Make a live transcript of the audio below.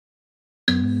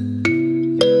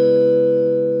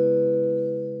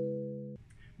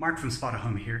Mark from Spot at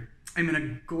Home here. I'm in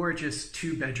a gorgeous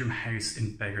 2-bedroom house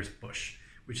in Beggars Bush,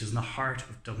 which is in the heart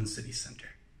of Dublin city centre.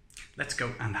 Let's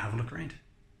go and have a look around.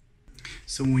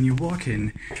 So when you walk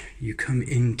in, you come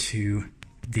into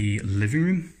the living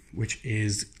room, which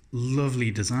is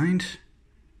lovely designed.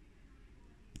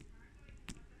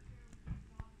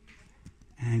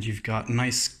 And you've got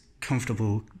nice,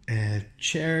 comfortable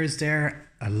chairs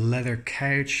there, a leather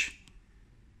couch,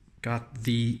 got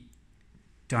the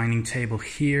dining table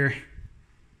here,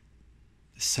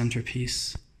 the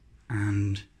centerpiece,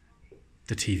 and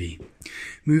the TV.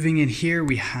 Moving in here,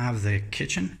 we have the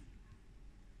kitchen.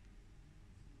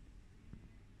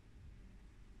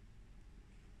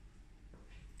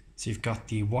 So you've got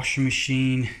the washing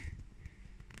machine,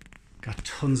 got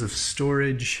tons of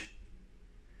storage,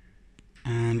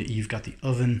 and you've got the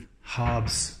oven,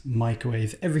 hobs,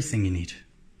 microwave, everything you need.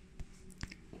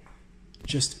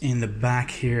 Just in the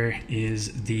back here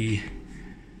is the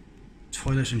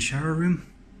toilet and shower room.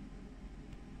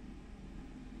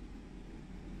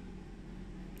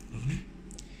 Lovely.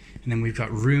 And then we've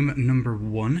got room number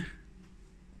 1.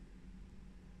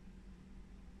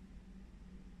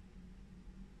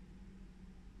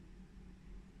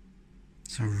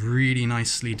 It's a really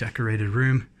nicely decorated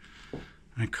room.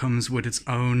 And it comes with its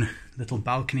own little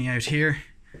balcony out here.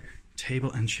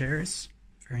 Table and chairs.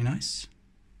 Very nice.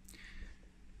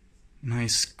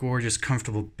 Nice, gorgeous,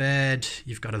 comfortable bed.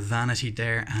 You've got a vanity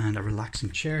there and a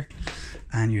relaxing chair.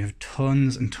 And you have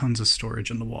tons and tons of storage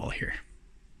on the wall here.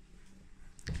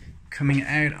 Coming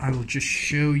out, I will just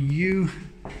show you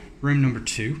room number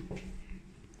 2.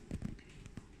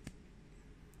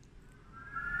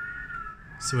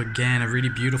 So again, a really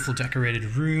beautiful decorated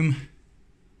room.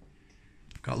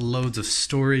 Got loads of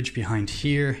storage behind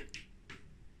here.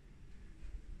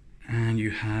 And you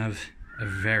have a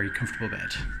very comfortable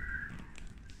bed.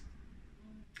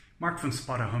 Mark from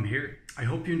Spot at Home here. I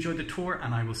hope you enjoyed the tour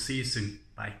and I will see you soon.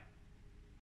 Bye.